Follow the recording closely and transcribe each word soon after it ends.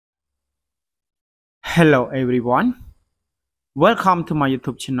Hello everyone, welcome to my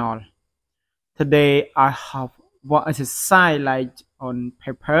YouTube channel. Today I have one exercise like on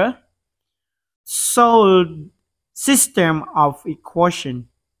paper. Solve system of equation.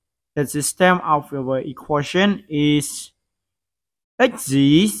 The system of our equation is x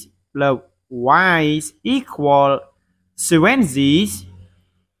plus y equal 7z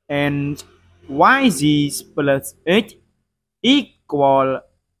and yz plus x equal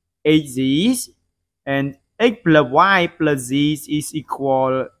 8z and x plus y plus z is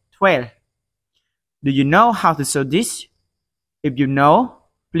equal 12. Do you know how to solve this? If you know,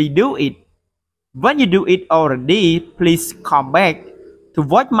 please do it. When you do it already, please come back to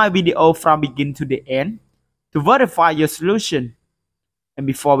watch my video from beginning to the end to verify your solution. And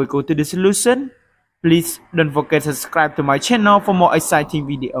before we go to the solution, please don't forget to subscribe to my channel for more exciting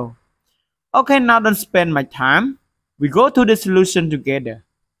video. Okay, now don't spend my time. We go to the solution together.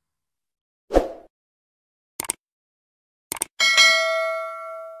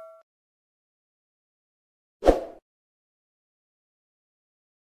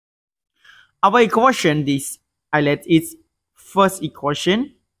 Our equation, this I let its first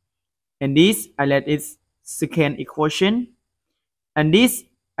equation, and this I let its second equation, and this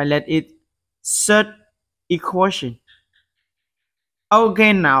I let it third equation.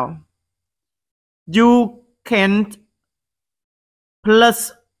 Okay, now you can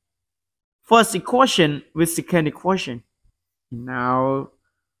plus first equation with second equation. Now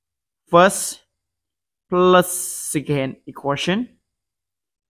first plus second equation,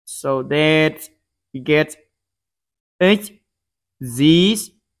 so that we get h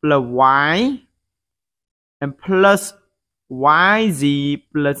z plus y and plus yz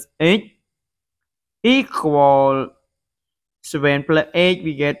plus x equal 7 plus 8,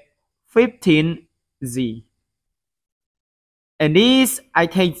 we get 15z. And this I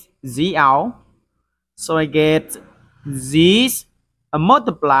take z out, so I get z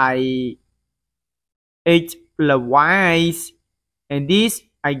multiply h plus y, and this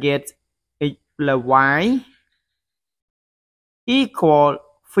I get h plus y equal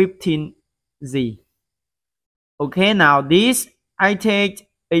 15z. Okay, now this I take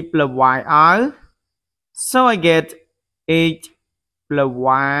h plus y out, so I get h plus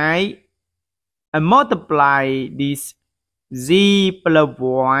y and multiply this z plus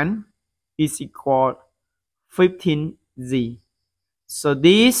 1 is equal 15z. So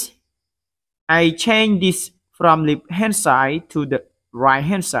this I change this from left hand side to the right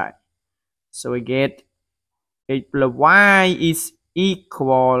hand side. So I get h plus y is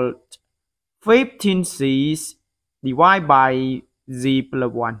equal 15z divided by z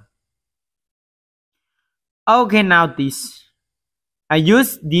plus 1. Okay, now this I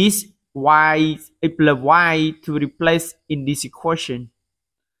use this y plus y to replace in this equation.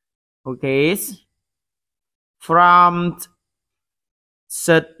 Okay, from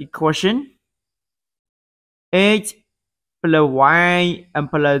third equation, h plus y and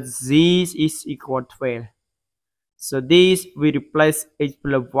plus z is equal 12. So this we replace h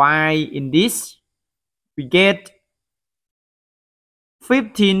plus y in this. We get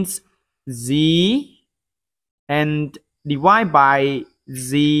 15z and divide by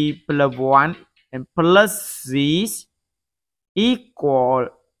z plus 1 and plus z equal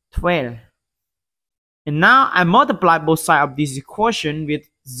 12. And now I multiply both sides of this equation with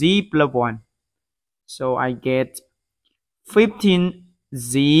z plus 1. So I get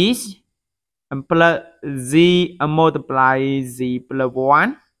 15z and plus z and multiply z plus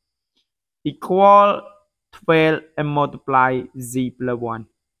 1 equal 12 and multiply z plus 1.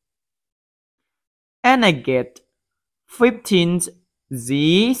 And I get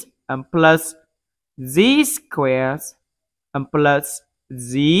 15z and plus z squared and plus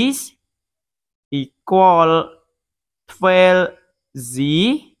z equal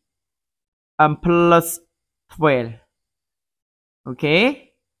 12z and plus 12.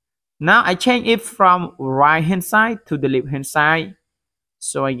 Okay, now I change it from right hand side to the left hand side,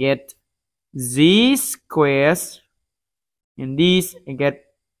 so I get z squared, and this I get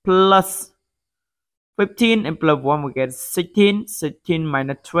plus 15 and plus 1 we get 16. 16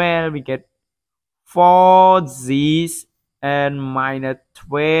 minus 12 we get 4z and minus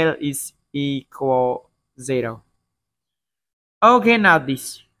 12 is equal 0. Okay, now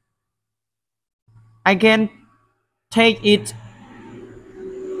this I can take it.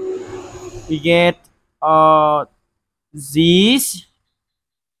 We get z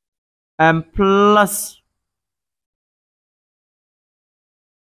and plus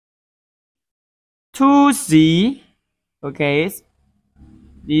 2z. Okay,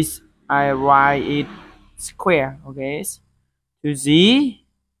 this I write it square. Okay, 2z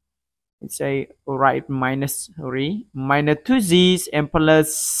let's say write minus 3 minus 2z and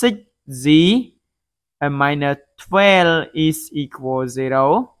plus 6z and minus 12 is equal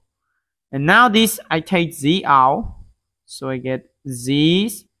 0. And now this I take z out, so I get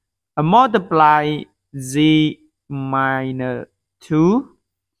z multiply z minus 2,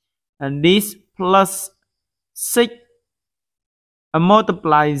 and this plus 6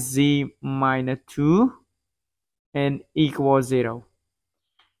 multiply z minus 2 and equal 0.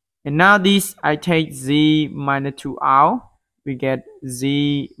 And now this I take z minus 2 out, we get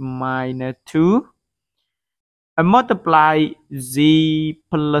z minus 2 and multiply z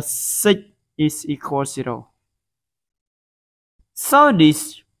plus 6 is equal 0. So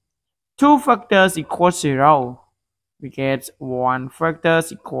this 2 factors equal 0. We get 1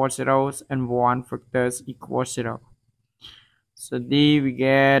 factors equal 0 and 1 factors equal 0. So D we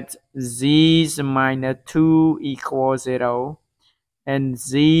get z minus 2 equals 0 and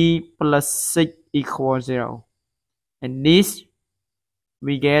z plus 6 equals 0. And this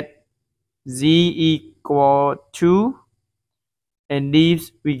we get z equal 2 and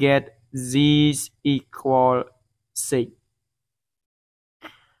this we get z equal 6.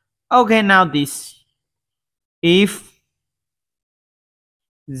 Okay, now this if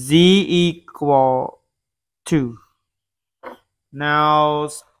z equal 2. Now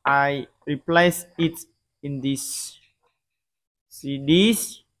I replace it in this. See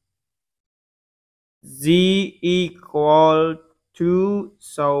this z equal 2,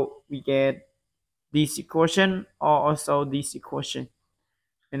 so we get this equation or also this equation.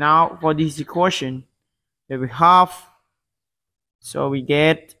 And now for this equation that we have, so we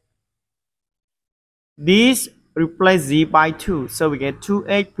get this replace z by 2, so we get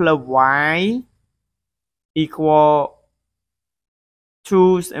 2x plus y equal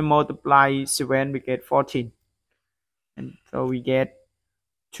 2 and multiply 7, we get 14. And so we get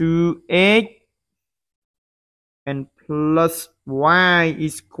 2x and plus y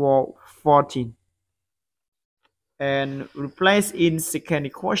is equal 14. And replace in second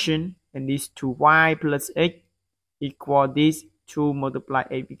equation, and this 2y plus x equal this 2 multiply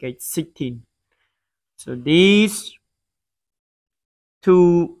 8, we get 16. So these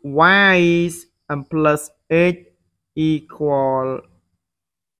 2y's and plus 8 equal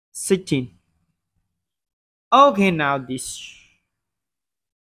 16. Okay, now this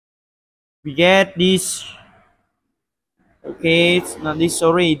we get this. Okay, it's not this,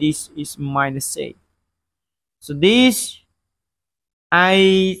 sorry, this is minus 8. So this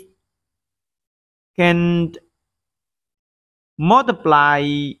I can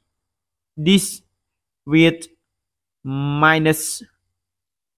multiply this with minus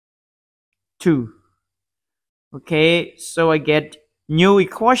 2. Okay, so I get new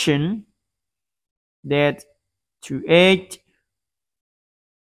equation that 2x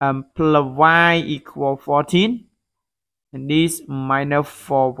plus y equal 14, and this minus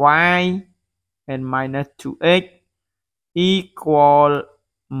 4y and minus 2x equal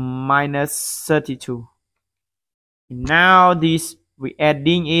minus 32. And now this we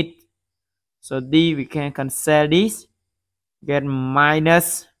adding it, so D we can cancel this, get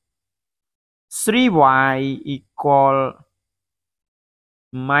minus 3y equal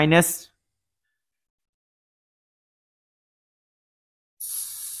minus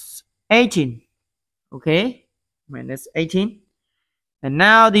 18. Okay, minus 18. And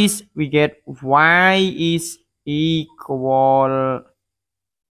now this we get y is equal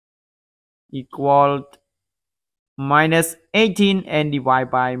minus 18 and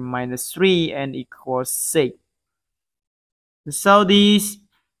divide by minus 3 and equals 6. So this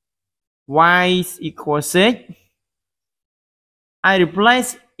y is equal 6. I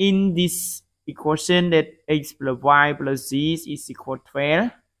replace in this equation that x plus y plus z is equal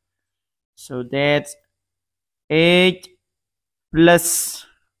 12. So that's 8 plus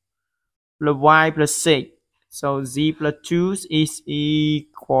y plus 6. So z plus 2 is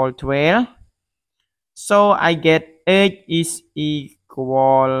equal 12. So I get 8 is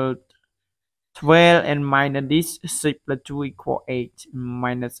equal 12 and minus this 6 plus 2 equal 8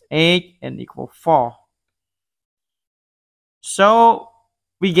 minus 8 and equal 4. So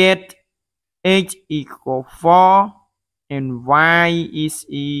we get x equal 4 and y is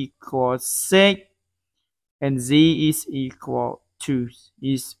equal 6 and z is equal 2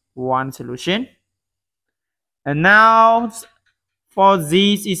 is one solution. And now for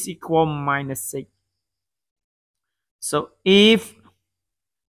z is equal minus 6. So if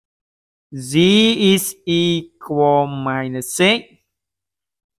z is equal minus 6,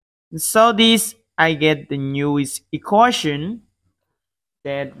 so this I get the new equation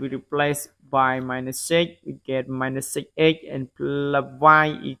that we replace by minus 6, we get minus 6x and plus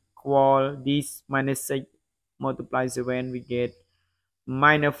y equal this minus 6 multiply 7, we get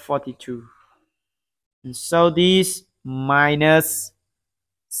minus 42. And so this minus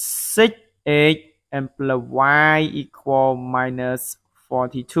 6x and plus y equal minus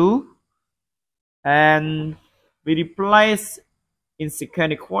 42. And we replace in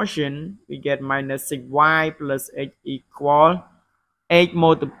second equation, we get minus 6y plus x equal 8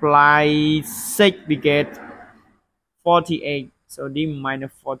 multiply 6, we get 48. So this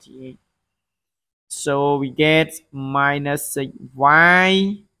minus 48. So we get minus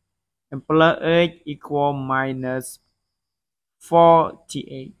 6y and plus 8 equal minus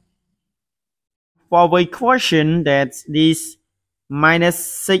 48. For the equation that's this minus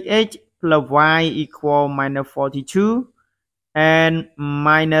 6x plus y equal minus 42 and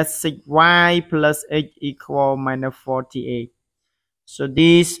minus 6y plus x equal minus 48. So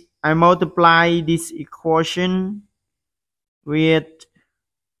this I multiply this equation with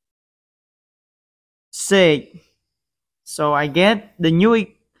 6. So I get the new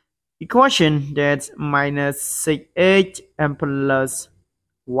equation that's minus 6x and plus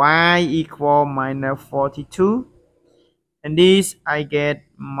y equal minus 42. And this I get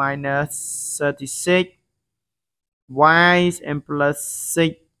minus 36 y and plus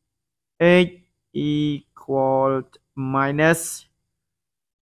 6x equal minus,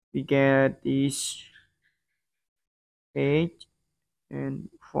 we get this 8 and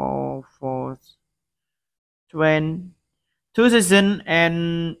 4 4 20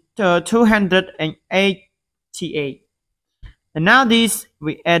 288. And now this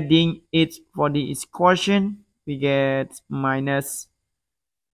we adding it for the equation, we get minus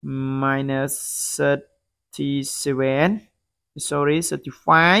 37, sorry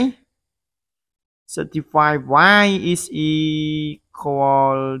 35. 35y is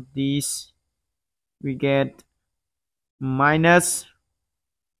equal this, we get minus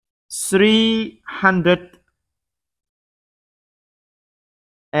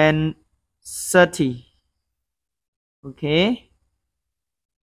 330. Okay.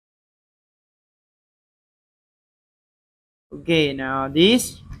 Okay, now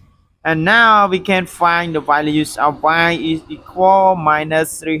this. And now we can find the values of y is equal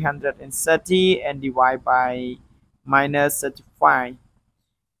minus 330 and divide by minus 35.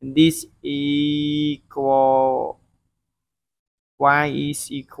 And this equal y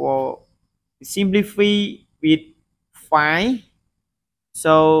is equal, simplify with 5.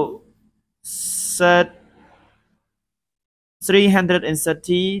 So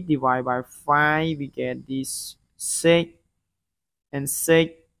 330 divided by 5, we get this 6 and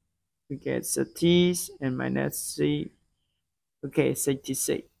 6, we get 30 and minus 3, okay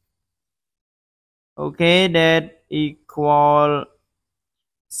 66. Okay, that equal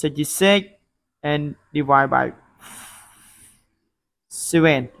 66 and divide by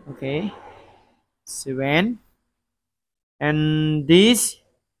 7. Okay, 7. And this,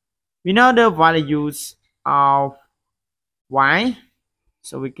 we know the values of y,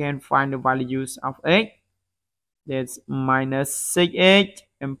 so we can find the values of x. That's minus 6x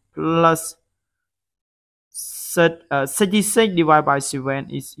and plus 66 divided by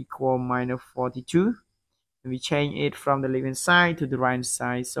 7 is equal minus 42. And we change it from the left hand side to the right hand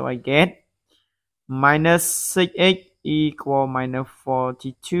side, so I get minus 6x equal minus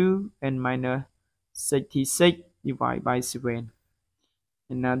 42 and minus 66 divided by 7.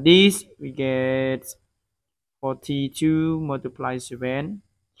 And now this we get 42 multiply 7.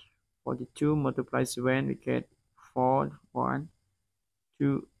 42 multiply 7, we get 4 1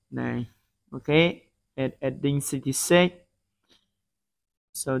 2 9. Okay, and adding 66,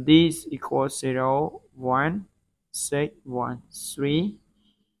 so this equals 0 1 6 1 3.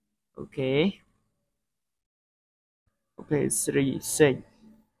 Okay, 3 6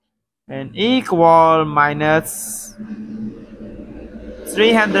 and equal minus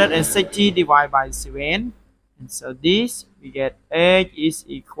 360 divided by 7. And so this we get 8 is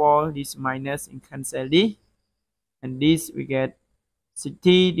equal this minus and cancel this, and this we get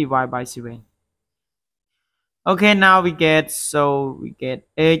 60 divided by 7. Okay, now we get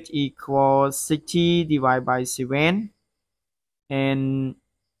 8 equals 60 divided by 7 and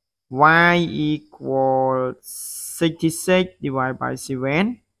y equals 66 divided by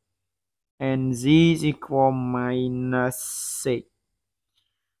 7 and z is equal minus 6.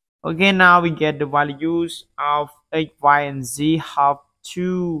 Okay, now we get the values of x, y, and z. Have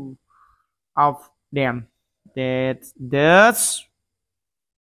two of them. Thus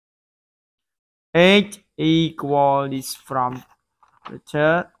 8 equal this from the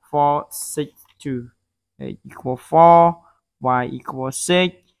third 4 6 2. 8 equal 4, y equal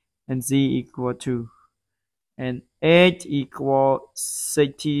 6, and z equal 2. And 8 equal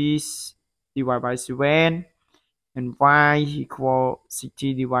 60 divided by 7, and y equal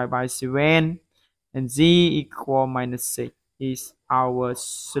 60 divided by 7, and z equal minus 6 is our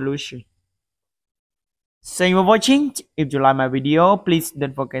solution. Thank you for watching. If you like my video, please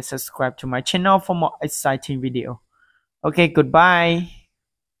don't forget to subscribe to my channel for more exciting video. Okay, goodbye.